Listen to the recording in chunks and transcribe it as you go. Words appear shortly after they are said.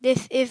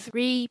This is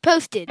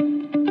reposted.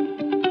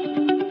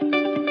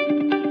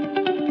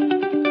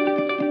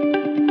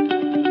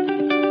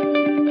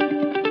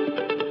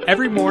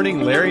 Every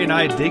morning, Larry and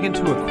I dig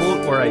into a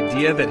quote or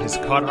idea that has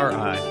caught our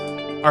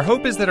eye. Our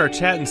hope is that our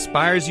chat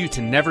inspires you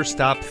to never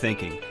stop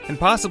thinking and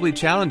possibly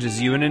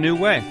challenges you in a new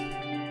way.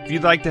 If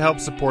you'd like to help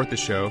support the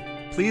show,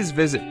 please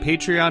visit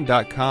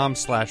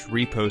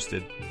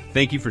patreon.com/reposted.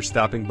 Thank you for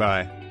stopping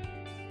by.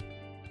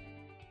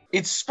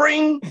 It's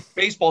spring.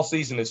 Baseball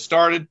season has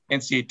started.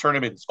 NCAA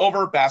tournament is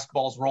over.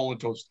 Basketball's rolling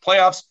towards the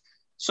playoffs.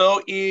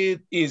 So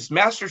it is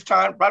Masters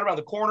time right around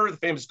the corner. The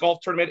famous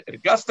golf tournament at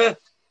Augusta.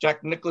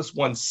 Jack Nicklaus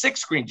won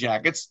 6 green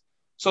jackets.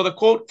 So the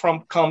quote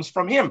comes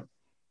from him.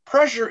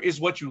 Pressure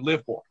is what you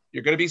live for.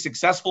 You're going to be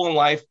successful in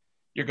life.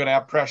 You're going to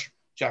have pressure.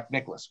 Jack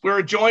Nicklaus.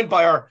 We're joined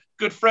by our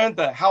good friend,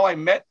 the How I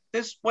Met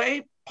This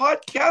Way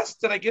podcast.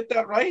 Did I get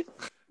that right?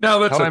 No,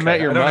 that's How okay. I Met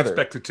Your I don't Mother.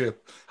 expect it to.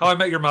 How I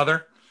Met Your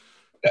Mother.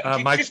 Give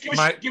us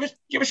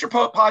your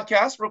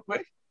podcast real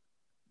quick.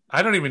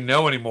 I don't even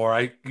know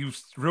anymore. You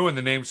ruined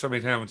the name so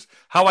many times.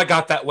 How I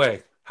Got That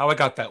Way.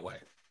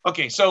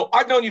 Okay, so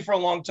I've known you for a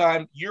long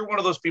time. You're one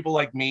of those people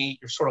like me.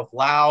 You're sort of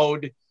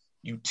loud.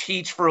 You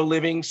teach for a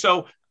living.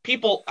 So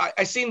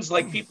it seems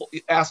like people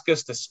ask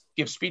us to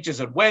give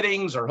speeches at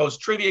weddings or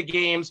host trivia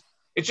games.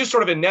 It's just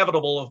sort of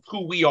inevitable of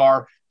who we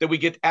are that we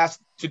get asked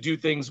to do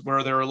things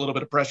where there are a little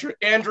bit of pressure.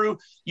 Andrew,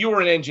 you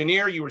were an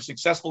engineer. You were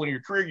successful in your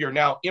career. You're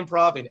now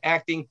improv and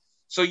acting.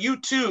 So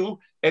you too,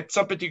 at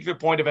some particular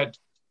point, have had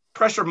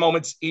pressure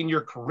moments in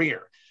your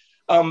career.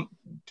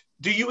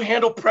 Do you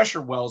handle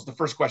pressure well is the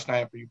first question I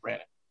have for you,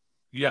 Brandon.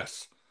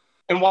 Yes.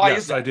 And why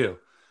is that? I do.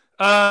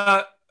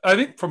 I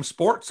think from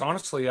sports,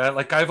 honestly,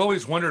 I've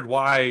always wondered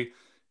why,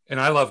 and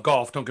I love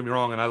golf, don't get me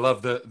wrong, and I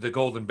love the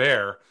Golden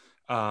Bear.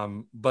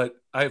 But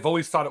I've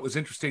always thought it was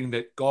interesting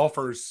that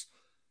golfers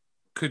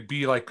could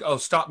be like, oh,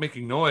 stop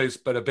making noise.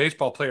 But a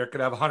baseball player could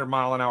have a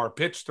 100-mile-an-hour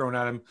pitch thrown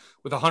at him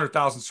with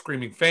 100,000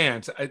 screaming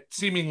fans.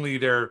 Seemingly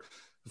they're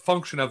the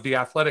function of the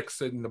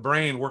athletics and the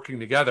brain working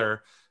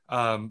together.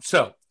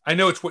 So I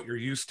know it's what you're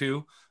used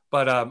to,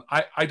 but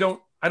I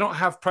don't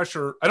have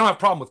pressure. I don't have a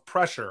problem with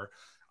pressure.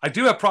 I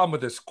do have a problem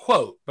with this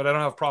quote, but I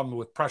don't have a problem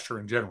with pressure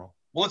in general.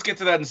 Well, let's get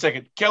to that in a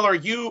second. Keller,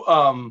 you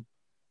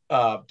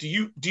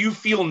do you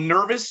feel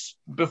nervous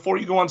before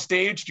you go on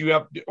stage?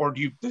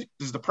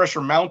 Does the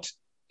pressure mount,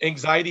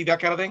 anxiety, that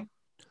kind of thing?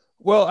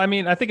 Well, I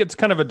mean, I think it's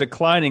kind of a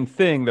declining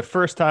thing. The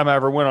first time I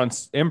ever went on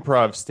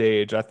improv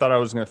stage, I thought I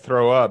was going to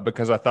throw up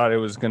because I thought it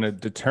was going to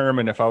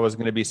determine if I was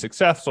going to be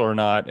successful or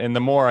not. And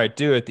the more I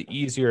do it, the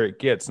easier it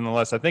gets and the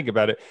less I think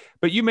about it.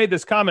 But you made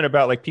this comment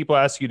about like people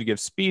ask you to give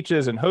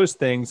speeches and host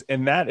things,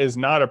 and that is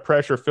not a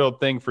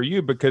pressure-filled thing for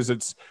you because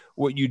it's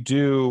what you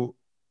do.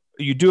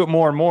 You do it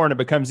more and more and it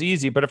becomes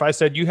easy. But if I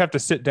said you have to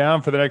sit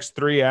down for the next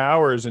 3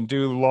 hours and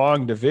do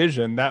long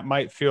division, that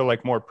might feel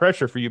like more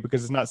pressure for you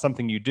because it's not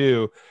something you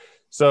do.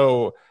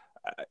 So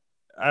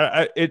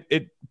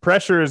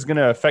pressure is going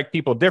to affect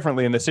people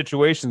differently and the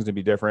situation is going to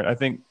be different. I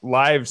think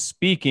live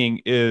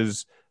speaking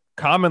is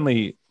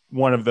commonly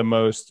one of the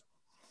most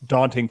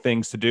daunting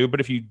things to do,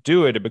 but if you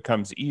do it, it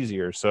becomes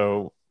easier.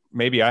 So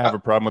maybe I have a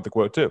problem with the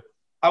quote too.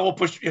 I will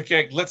push.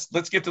 Okay, let's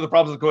get to the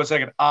problems of the quote in a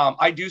second.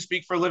 I do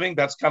speak for a living.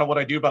 That's kind of what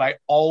I do, but I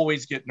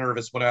always get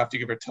nervous when I have to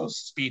give a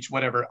toast speech,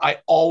 whatever.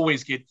 I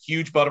always get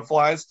huge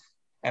butterflies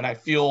and I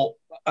feel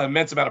an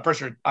immense amount of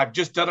pressure. I've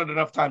just done it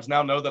enough times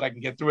now, know that I can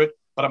get through it,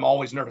 but I'm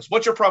always nervous.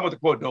 What's your problem with the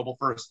quote, Doble,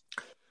 first?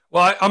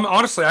 Well, I'm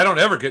honestly, I don't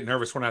ever get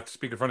nervous when I have to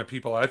speak in front of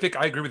people. I think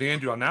I agree with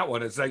Andrew on that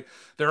one. It's like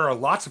there are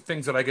lots of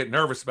things that I get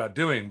nervous about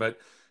doing, but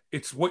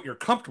it's what you're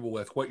comfortable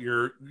with, what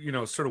you're,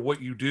 sort of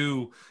what you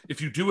do.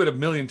 If you do it a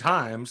million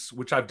times,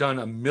 which I've done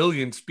a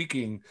million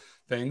speaking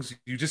things,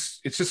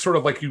 it's just sort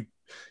of like you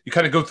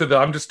kind of go through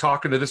I'm just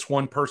talking to this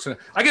one person.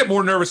 I get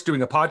more nervous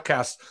doing a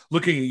podcast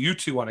looking at you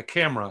two on a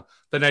camera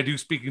than I do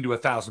speaking to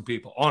 1,000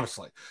 people,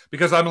 honestly,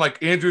 because I'm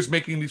like, Andrew's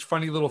making these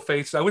funny little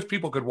faces. I wish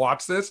people could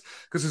watch this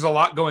because there's a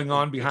lot going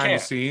on behind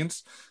the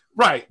scenes.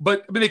 Right.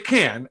 But I mean, they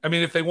can,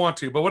 if they want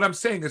to, but what I'm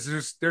saying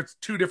is there's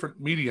 2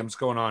 different mediums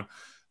going on.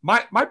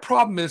 My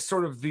problem is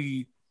sort of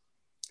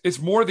it's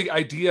more the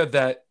idea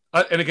that,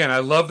 and again, I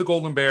love the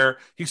Golden Bear.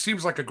 He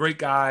seems like a great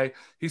guy.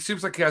 He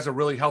seems like he has a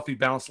really healthy,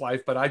 balanced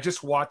life. But I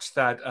just watched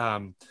that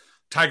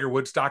Tiger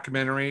Woods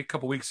documentary a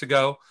couple weeks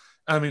ago.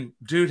 I mean,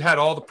 dude had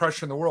all the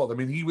pressure in the world. I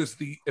mean, he was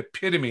the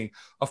epitome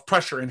of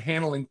pressure and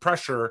handling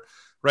pressure,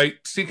 right?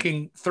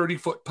 Sinking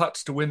 30-foot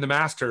putts to win the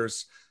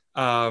Masters,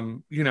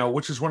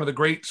 which is one of the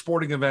great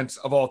sporting events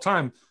of all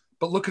time.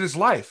 But look at his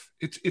life.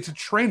 It's a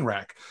train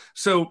wreck.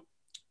 So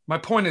my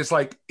point is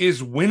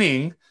is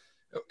winning,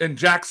 and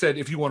Jack said,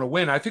 if you want to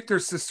win, I think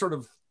there's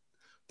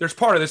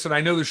part of this, and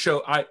I know the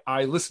show,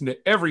 I listen to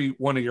every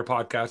one of your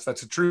podcasts.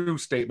 That's a true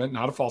statement,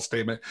 not a false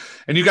statement.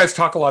 And you guys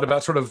talk a lot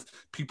about sort of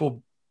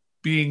people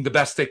being the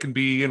best they can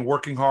be and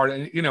working hard.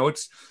 And,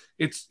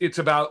 it's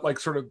about like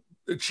sort of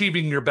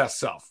achieving your best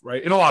self,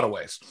 right? In a lot of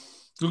ways,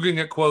 looking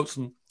at quotes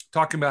and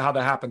talking about how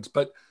that happens.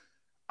 But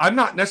I'm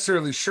not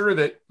necessarily sure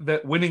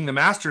that winning the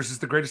Masters is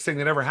the greatest thing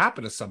that ever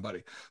happened to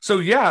somebody. So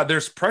yeah,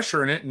 there's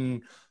pressure in it.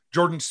 And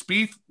Jordan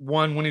Spieth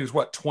won when he was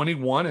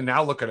 21, and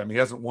now look at him. He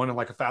hasn't won in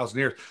like 1,000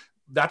 years.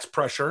 That's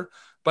pressure.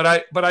 But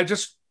I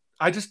just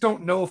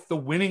don't know if the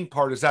winning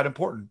part is that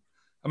important.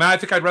 I mean, I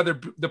think I'd rather,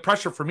 the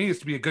pressure for me is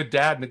to be a good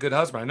dad and a good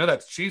husband. I know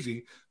that's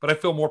cheesy, but I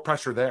feel more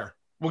pressure there.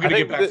 We're going to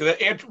get back to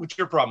that. Andrew, what's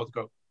your problem with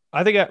the quote?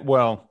 I think,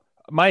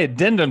 my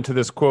addendum to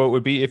this quote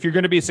would be, if you're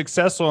going to be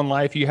successful in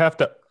life, you have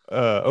to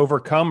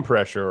overcome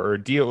pressure or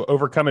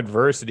overcome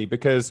adversity,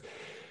 because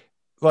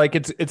like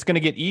it's going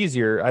to get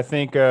easier. I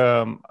think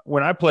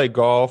when I play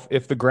golf,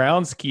 if the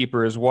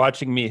groundskeeper is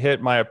watching me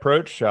hit my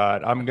approach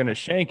shot, I'm going to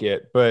shank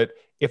it. But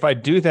if I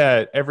do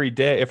that every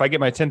day, if I get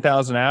my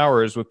 10,000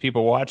 hours with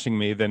people watching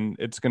me, then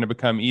it's going to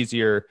become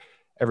easier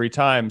every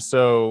time.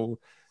 So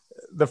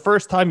the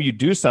first time you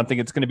do something,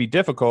 it's going to be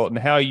difficult, and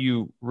how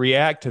you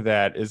react to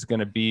that is going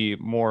to be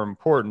more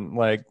important.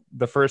 Like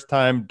the first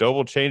time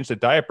Doble changed the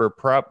diaper,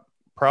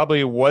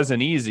 probably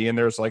wasn't easy, and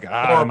there's like,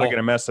 am I going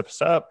to mess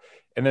this up?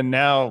 And then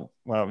now,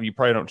 well, you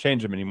probably don't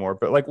change them anymore,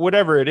 but like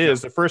whatever it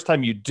is, the first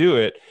time you do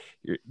it,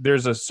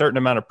 there's a certain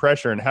amount of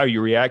pressure, and how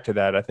you react to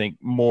that, I think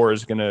more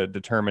is going to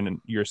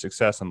determine your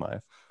success in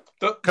life.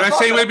 Can I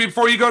say, maybe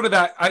before you go to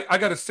that, I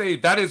got to say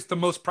that is the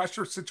most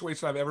pressure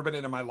situation I've ever been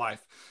in my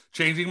life.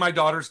 Changing my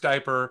daughter's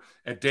diaper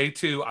at day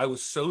 2. I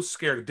was so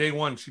scared. At day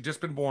 1, she'd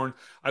just been born.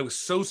 I was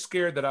so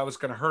scared that I was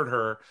going to hurt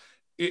her.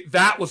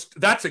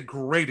 That's a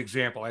great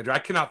example, Andrew. I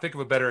cannot think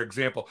of a better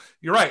example.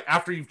 You're right.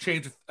 After you've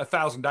changed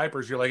 1,000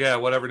 diapers, you're like, yeah,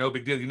 whatever, no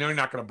big deal. You know you're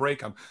not going to break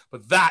them.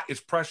 But that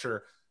is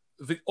pressure.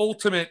 The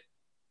ultimate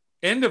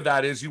end of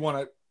that is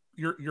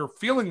you're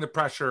feeling the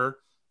pressure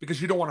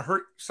because you don't want to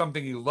hurt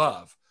something you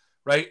love.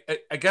 Right.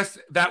 I guess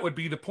that would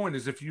be the point,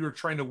 is if you're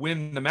trying to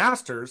win the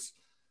Masters,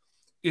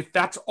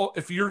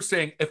 if you're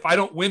saying, if I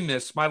don't win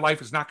this, my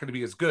life is not going to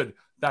be as good,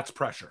 that's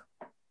pressure.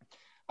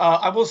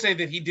 I will say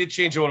that he did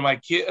change one of my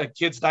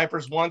kids'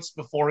 diapers once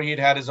before he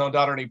had his own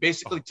daughter, and he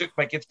basically took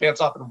my kid's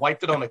pants off and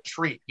wiped it on a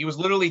tree. He was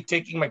literally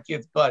taking my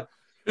kid's butt.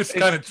 It's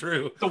kind of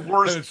true. The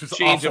worst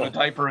change of a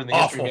diaper in the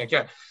history, man.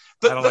 Yeah.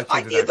 The like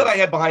idea that I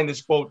had behind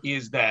this quote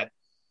is that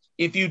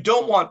if you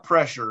don't want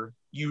pressure,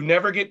 you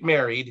never get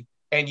married,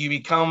 and you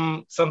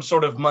become some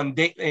sort of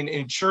mundane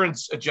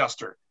insurance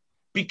adjuster,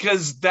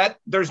 because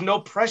there's no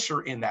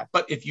pressure in that.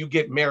 But if you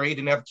get married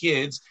and have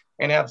kids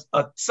and have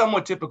a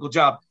somewhat typical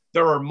job,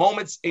 there are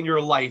moments in your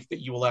life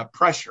that you will have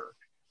pressure.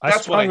 I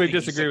strongly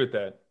disagree with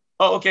that.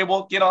 Oh, okay.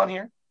 Well, get on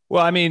here.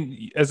 Well, I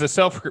mean, as a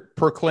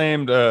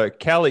self-proclaimed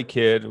Cali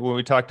kid, when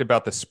we talked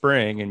about the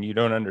spring, and you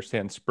don't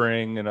understand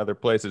spring and other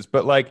places,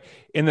 but like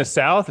in the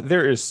South,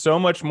 there is so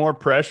much more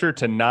pressure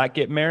to not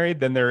get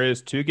married than there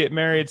is to get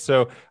married.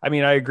 So, I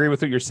mean, I agree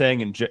with what you're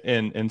saying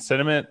in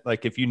sentiment.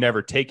 Like if you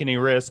never take any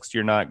risks,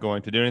 you're not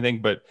going to do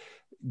anything. But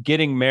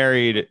getting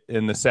married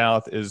in the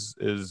South is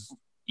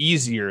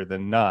easier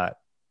than not,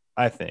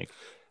 I think.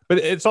 But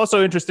it's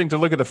also interesting to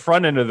look at the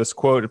front end of this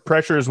quote.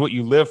 Pressure is what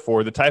you live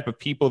for. The type of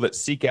people that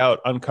seek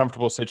out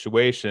uncomfortable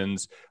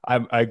situations,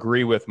 I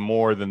agree with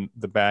more than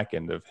the back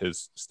end of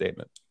his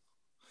statement.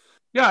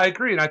 Yeah, I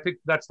agree. And I think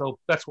that's what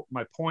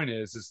my point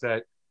is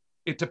that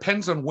it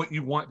depends on what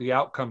you want the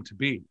outcome to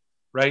be,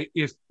 right?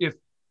 If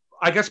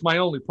I guess my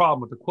only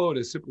problem with the quote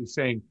is simply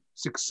saying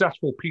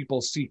successful people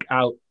seek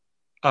out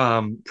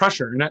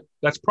pressure. And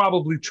that's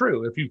probably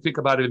true if you think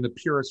about it in the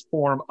purest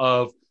form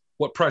of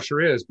what pressure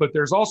is. But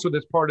there's also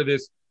this part of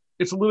this,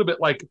 it's a little bit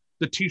like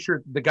the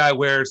t-shirt the guy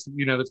wears,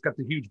 that's got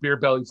the huge beer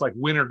belly. It's like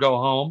win or go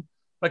home.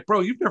 Like, bro,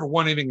 you've never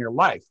won anything in your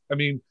life. I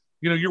mean,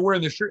 you're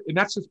wearing this shirt, and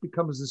that's just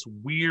becomes this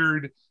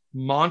weird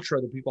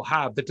mantra that people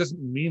have that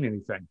doesn't mean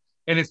anything.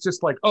 And it's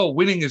just like, oh,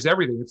 winning is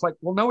everything. It's like,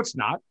 well, no, it's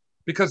not,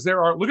 because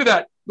look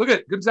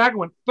at Gonzaga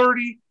went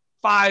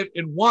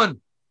 35-1.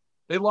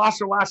 They lost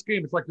their last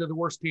game. It's like they're the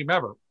worst team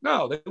ever.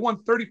 No, they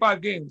won 35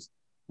 games,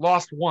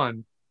 lost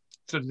 1.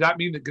 So does that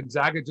mean that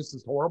Gonzaga just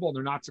is horrible and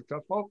they're not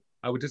successful?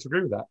 I would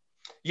disagree with that.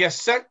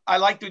 Yes, I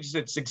like what you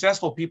said.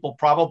 Successful people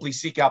probably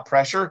seek out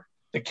pressure.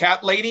 The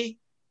cat lady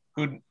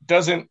who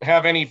doesn't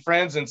have any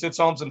friends and sits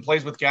home and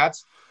plays with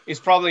cats is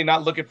probably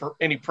not looking for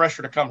any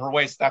pressure to come her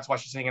way. So that's why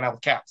she's hanging out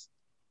with cats.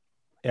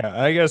 Yeah,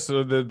 I guess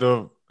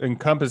the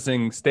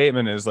encompassing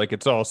statement is like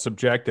it's all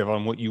subjective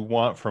on what you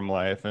want from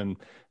life. And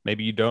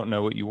maybe you don't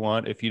know what you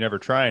want if you never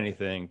try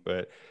anything.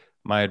 But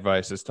my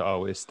advice is to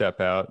always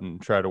step out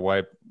and try to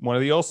wipe one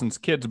of the Olsen's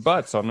kids'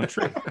 butts on the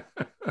tree.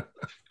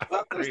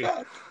 Well, there's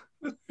that.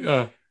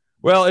 Yeah.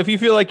 Well, if you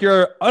feel like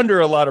you're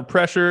under a lot of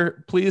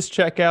pressure, please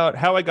check out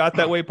How I Got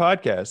That Way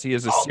podcast. He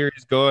has a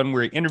series going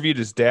where he interviewed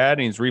his dad,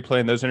 and he's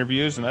replaying those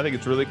interviews, and I think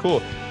it's really cool.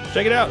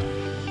 Check it out.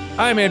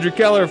 I'm Andrew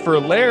Keller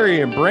for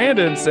Larry and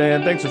Brandon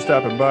saying thanks for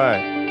stopping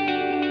by.